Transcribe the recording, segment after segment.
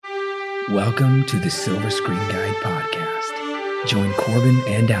Welcome to the Silver Screen Guide podcast. Join Corbin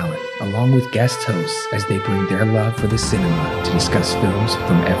and Alan, along with guest hosts, as they bring their love for the cinema to discuss films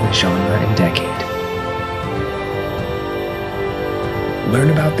from every genre and decade. Learn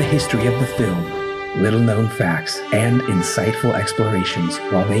about the history of the film, little-known facts, and insightful explorations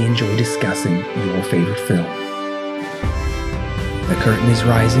while they enjoy discussing your favorite film. The curtain is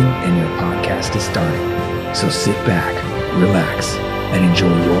rising and your podcast is starting, so sit back, relax, and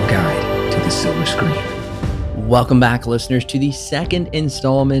enjoy your guide to the silver screen. Welcome back, listeners, to the second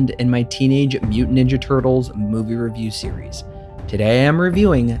installment in my Teenage Mutant Ninja Turtles movie review series. Today I am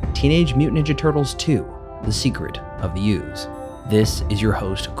reviewing Teenage Mutant Ninja Turtles 2, The Secret of the Ooze. This is your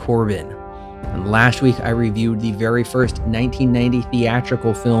host, Corbin. And last week I reviewed the very first 1990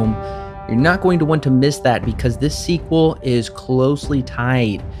 theatrical film. You're not going to want to miss that because this sequel is closely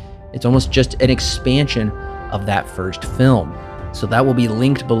tied. It's almost just an expansion of that first film. So that will be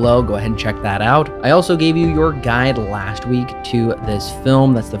linked below. Go ahead and check that out. I also gave you your guide last week to this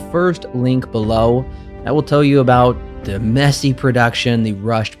film. That's the first link below. That will tell you about the messy production, the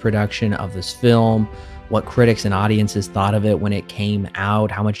rushed production of this film, what critics and audiences thought of it when it came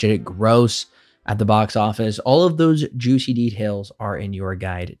out, how much did it gross at the box office. All of those juicy details are in your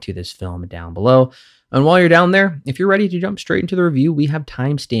guide to this film down below. And while you're down there, if you're ready to jump straight into the review, we have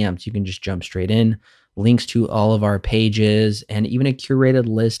timestamps. You can just jump straight in. Links to all of our pages, and even a curated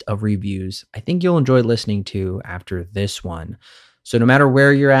list of reviews I think you'll enjoy listening to after this one. So no matter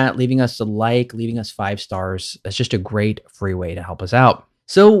where you're at, leaving us a like, leaving us 5 stars, that's just a great free way to help us out.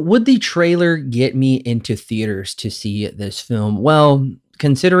 So would the trailer get me into theaters to see this film? Well,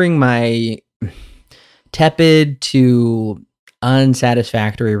 considering my tepid to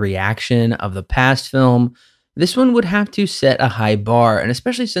unsatisfactory reaction of the past film, this one would have to set a high bar, and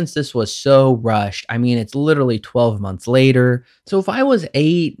especially since this was so rushed. I mean, it's literally 12 months later. So if I was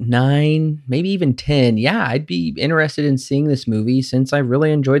 8, 9, maybe even 10, yeah, I'd be interested in seeing this movie since I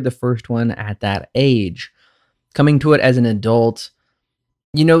really enjoyed the first one at that age. Coming to it as an adult,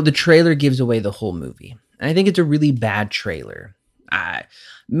 you know, the trailer gives away the whole movie. And I think it's a really bad trailer.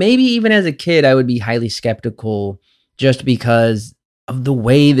 Maybe even as a kid, I would be highly skeptical just because of the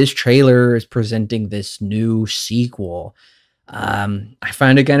way this trailer is presenting this new sequel. I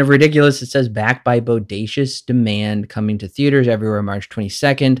find it kind of ridiculous. It says backed by bodacious demand, coming to theaters everywhere March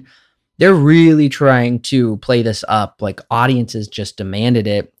 22nd. They're really trying to play this up like audiences just demanded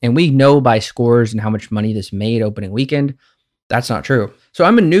it. And we know by scores and how much money this made opening weekend, that's not true. So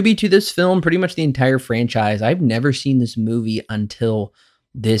I'm a newbie to this film, pretty much the entire franchise. I've never seen this movie until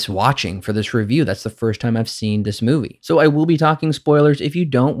this watching for this review. That's the first time I've seen this movie. So I will be talking spoilers. If you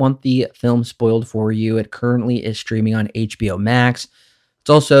don't want the film spoiled for you, it currently is streaming on HBO Max. It's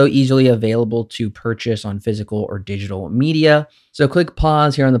also easily available to purchase on physical or digital media. So click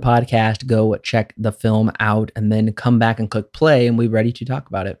pause here on the podcast, go check the film out, and then come back and click play, and we're ready to talk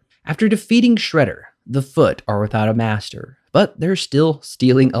about it. After defeating Shredder, the Foot are without a master, but they're still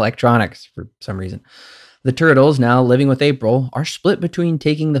stealing electronics for some reason. The Turtles, now living with April, are split between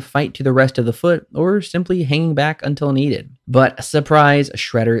taking the fight to the rest of the Foot or simply hanging back until needed. But surprise,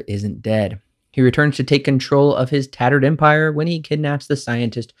 Shredder isn't dead. He returns to take control of his tattered empire when he kidnaps the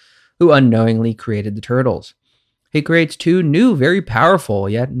scientist who unknowingly created the Turtles. He creates 2 new, very powerful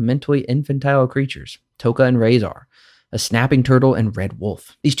yet mentally infantile creatures, Tokka and Razor, a snapping turtle and Red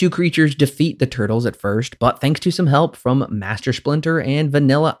Wolf. These 2 creatures defeat the Turtles at first, but thanks to some help from Master Splinter and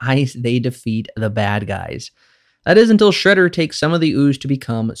Vanilla Ice, they defeat the bad guys. That is until Shredder takes some of the ooze to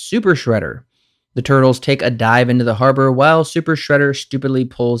become Super Shredder. The Turtles take a dive into the harbor while Super Shredder stupidly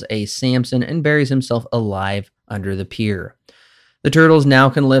pulls a Samson and buries himself alive under the pier. The Turtles now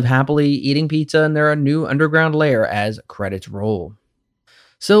can live happily eating pizza in their new underground lair as credits roll.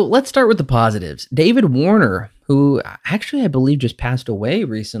 So let's start with the positives. David Warner, who actually I believe just passed away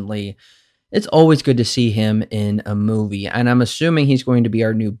recently, it's always good to see him in a movie. And I'm assuming he's going to be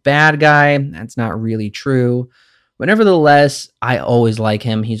our new bad guy. That's not really true. But nevertheless, I always like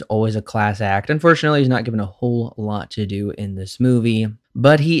him. He's always a class act. Unfortunately, he's not given a whole lot to do in this movie.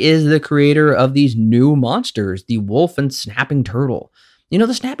 But he is the creator of these new monsters, the wolf and snapping turtle. You know,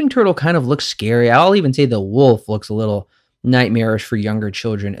 the snapping turtle kind of looks scary. I'll even say the wolf looks a little nightmarish for younger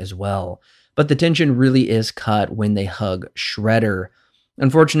children as well. But the tension really is cut when they hug Shredder.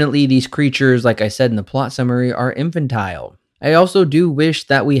 Unfortunately, these creatures, like I said in the plot summary, are infantile. I also do wish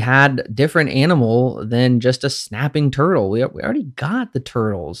that we had a different animal than just a snapping turtle. We already got the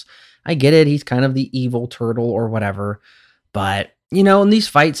turtles. I get it, he's kind of the evil turtle or whatever. But, you know, and these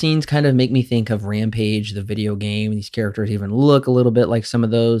fight scenes kind of make me think of Rampage, the video game. These characters even look a little bit like some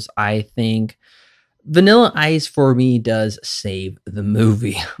of those, I think. Vanilla Ice for me does save the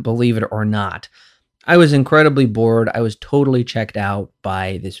movie, believe it or not. I was incredibly bored. I was totally checked out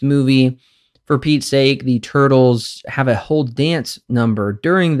by this movie. For Pete's sake, the turtles have a whole dance number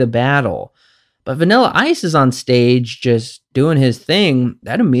during the battle. But Vanilla Ice is on stage just doing his thing.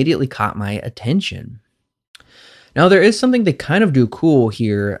 That immediately caught my attention. Now, there is something they kind of do cool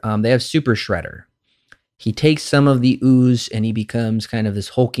here. They have Super Shredder. He takes some of the ooze and he becomes kind of this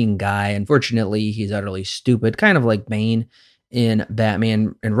hulking guy. Unfortunately, he's utterly stupid, kind of like Bane in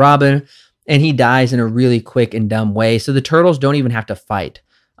Batman and Robin. And he dies in a really quick and dumb way. So the turtles don't even have to fight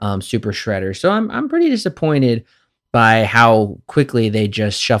Super Shredder. So I'm pretty disappointed by how quickly they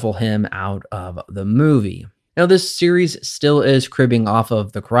just shuffle him out of the movie. Now, this series still is cribbing off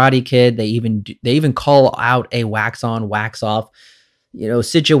of the Karate Kid. They even call out a wax on, wax off,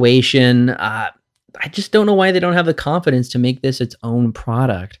 situation. I just don't know why they don't have the confidence to make this its own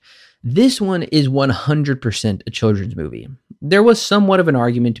product. This one is 100% a children's movie. There was somewhat of an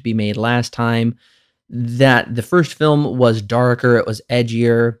argument to be made last time that the first film was darker, it was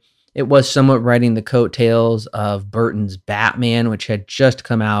edgier, it was somewhat riding the coattails of Burton's Batman, which had just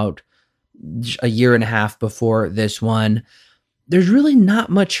come out a year and a half before this one. There's really not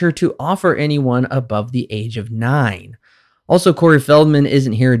much here to offer anyone above the age of 9. Also, Corey Feldman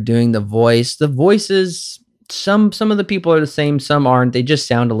isn't here doing the voice. The voices, some of the people are the same, some aren't. They just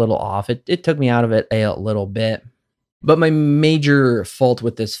sound a little off. It took me out of it a little bit. But my major fault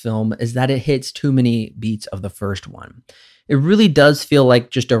with this film is that it hits too many beats of the first one. It really does feel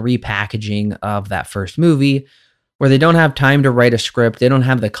like just a repackaging of that first movie, where they don't have time to write a script. They don't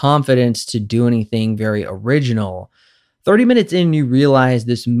have the confidence to do anything very original. 30 minutes in, you realize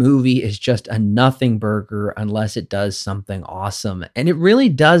this movie is just a nothing burger unless it does something awesome. And it really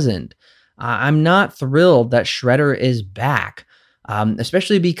doesn't. I'm not thrilled that Shredder is back,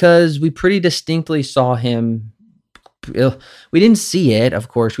 especially because we pretty distinctly saw him. We didn't see it, of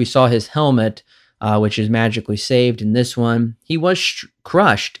course. We saw his helmet, which is magically saved in this one. He was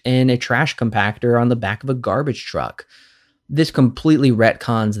crushed in a trash compactor on the back of a garbage truck. This completely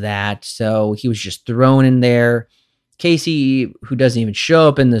retcons that, so he was just thrown in there. Casey, who doesn't even show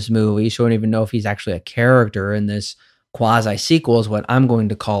up in this movie, so I don't even know if he's actually a character in this quasi-sequel is what I'm going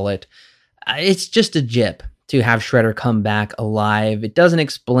to call it. It's just a jip to have Shredder come back alive. It doesn't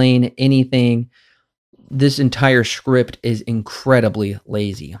explain anything. This entire script is incredibly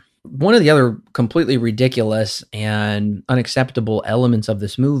lazy. One of the other completely ridiculous and unacceptable elements of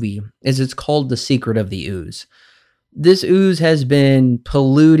this movie is it's called The Secret of the Ooze. This ooze has been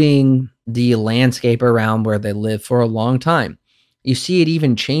polluting the landscape around where they live for a long time. You see it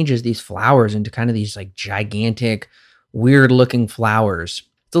even changes these flowers into kind of these like gigantic, weird looking flowers.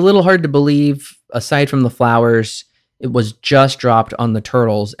 It's a little hard to believe. Aside from the flowers, it was just dropped on the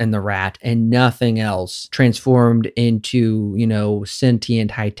turtles and the rat and nothing else transformed into,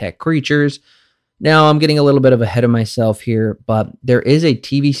 sentient high-tech creatures. Now I'm getting a little bit ahead of myself here, but there is a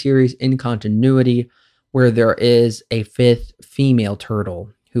TV series in continuity where there is a 5th female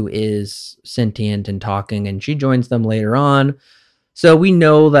turtle who is sentient and talking, and she joins them later on. So we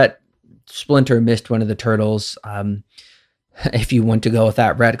know that Splinter missed one of the turtles. If you want to go with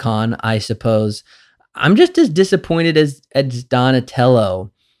that retcon, I suppose. I'm just as disappointed as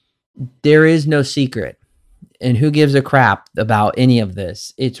Donatello. There is no secret. And who gives a crap about any of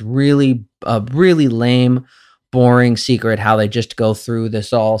this? It's really a really lame, boring secret how they just go through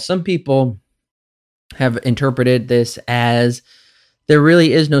this all. Some people have interpreted this as there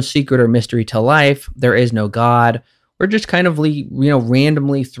really is no secret or mystery to life. There is no God. We're just kind of,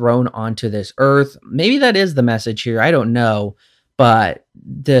 randomly thrown onto this earth. Maybe that is the message here. I don't know. But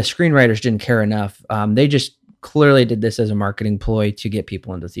the screenwriters didn't care enough. They just clearly did this as a marketing ploy to get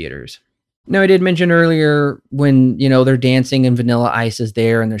people into theaters. Now, I did mention earlier when, they're dancing and Vanilla Ice is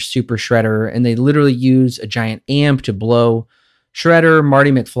there and there's Super Shredder, and they literally use a giant amp to blow Shredder,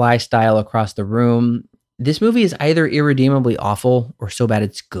 Marty McFly style across the room. This movie is either irredeemably awful or so bad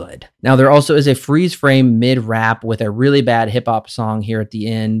it's good. Now, there also is a freeze frame mid-rap with a really bad hip-hop song here at the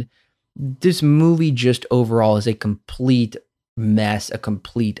end. This movie just overall is a complete mess, a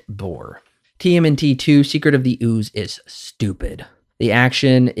complete bore. TMNT 2, Secret of the Ooze is stupid. The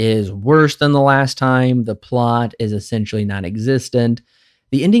action is worse than the last time. The plot is essentially non-existent.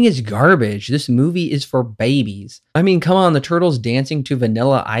 The ending is garbage. This movie is for babies. I mean, come on, the turtles dancing to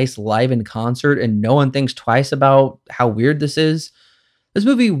Vanilla Ice live in concert and no one thinks twice about how weird this is. This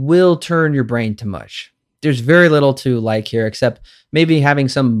movie will turn your brain to mush. There's very little to like here except maybe having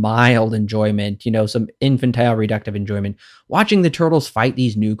some mild enjoyment, some infantile reductive enjoyment, watching the turtles fight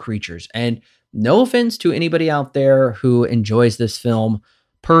these new creatures. And no offense to anybody out there who enjoys this film.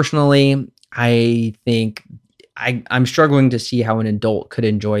 Personally, I think I'm struggling to see how an adult could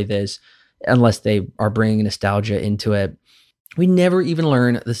enjoy this unless they are bringing nostalgia into it. We never even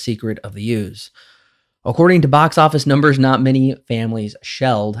learn the secret of the U's. According to box office numbers, not many families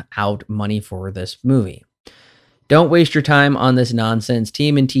shelled out money for this movie. Don't waste your time on this nonsense.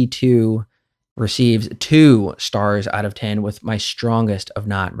 TMNT 2 receives 2 stars out of 10 with my strongest of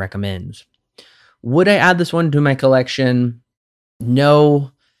not recommends. Would I add this one to my collection?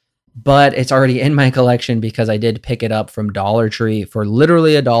 No, but it's already in my collection because I did pick it up from Dollar Tree for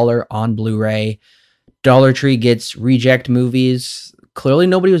literally $1 on Blu-ray. Dollar Tree gets reject movies. Clearly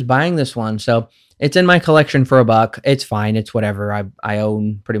nobody was buying this one, so it's in my collection for $1. It's fine. It's whatever. I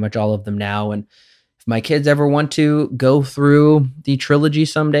own pretty much all of them now, and if my kids ever want to go through the trilogy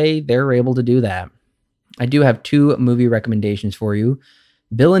someday, they're able to do that. I do have 2 movie recommendations for you.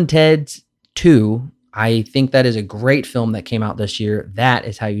 Bill and Ted's 2. I think that is a great film that came out this year. That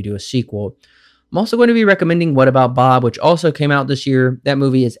is how you do a sequel. I'm also going to be recommending What About Bob, which also came out this year. That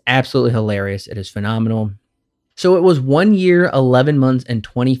movie is absolutely hilarious. It is phenomenal. So it was 1 year, 11 months, and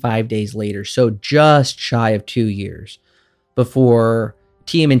 25 days later, so just shy of 2 years, before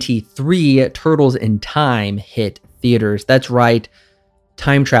TMNT 3, Turtles in Time, hit theaters. That's right,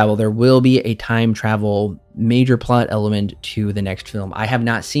 time travel. There will be a time travel major plot element to the next film. I have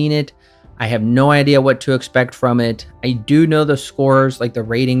not seen it. I have no idea what to expect from it. I do know the scores, like the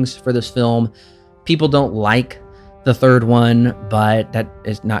ratings for this film. People don't like the third one, but that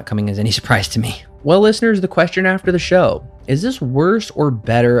is not coming as any surprise to me. Well, listeners, the question after the show: is this worse or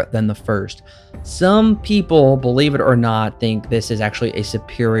better than the first? Some people, believe it or not, think this is actually a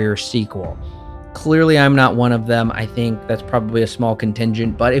superior sequel. Clearly, I'm not one of them. I think that's probably a small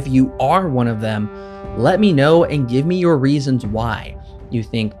contingent, but if you are one of them, let me know and give me your reasons why you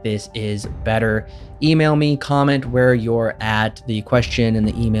think this is better. Email me, comment where you're at, the question and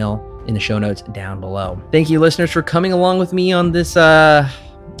the email in the show notes down below. Thank you, listeners, for coming along with me on this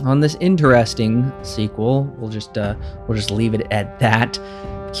interesting sequel. We'll just leave it at that.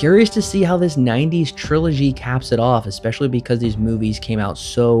 Curious to see how this 90s trilogy caps it off, especially because these movies came out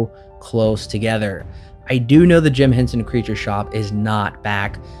so close together. I do know the Jim Henson Creature Shop is not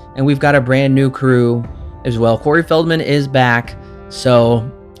back, and we've got a brand new crew as well. Corey Feldman is back, so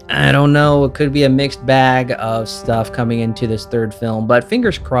I don't know. It could be a mixed bag of stuff coming into this third film, but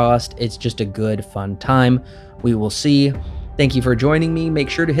fingers crossed, it's just a good, fun time. We will see. Thank you for joining me. Make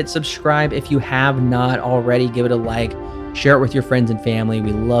sure to hit subscribe if you have not already. Give it a like. Share it with your friends and family.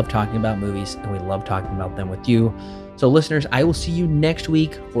 We love talking about movies, and we love talking about them with you. So, listeners, I will see you next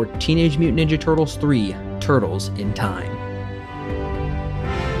week for Teenage Mutant Ninja Turtles 3, Turtles in Time.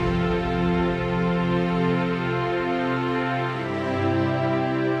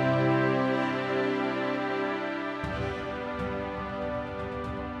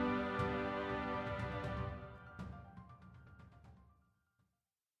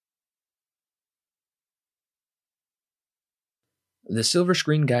 The Silver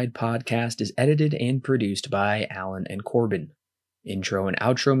Screen Guide podcast is edited and produced by Alan and Corbin. Intro and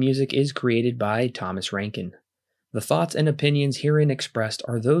outro music is created by Thomas Rankin. The thoughts and opinions herein expressed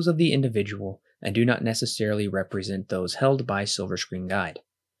are those of the individual and do not necessarily represent those held by Silver Screen Guide.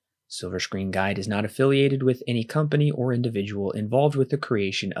 Silver Screen Guide is not affiliated with any company or individual involved with the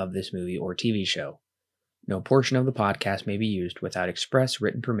creation of this movie or TV show. No portion of the podcast may be used without express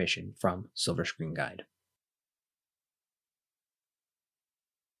written permission from Silver Screen Guide.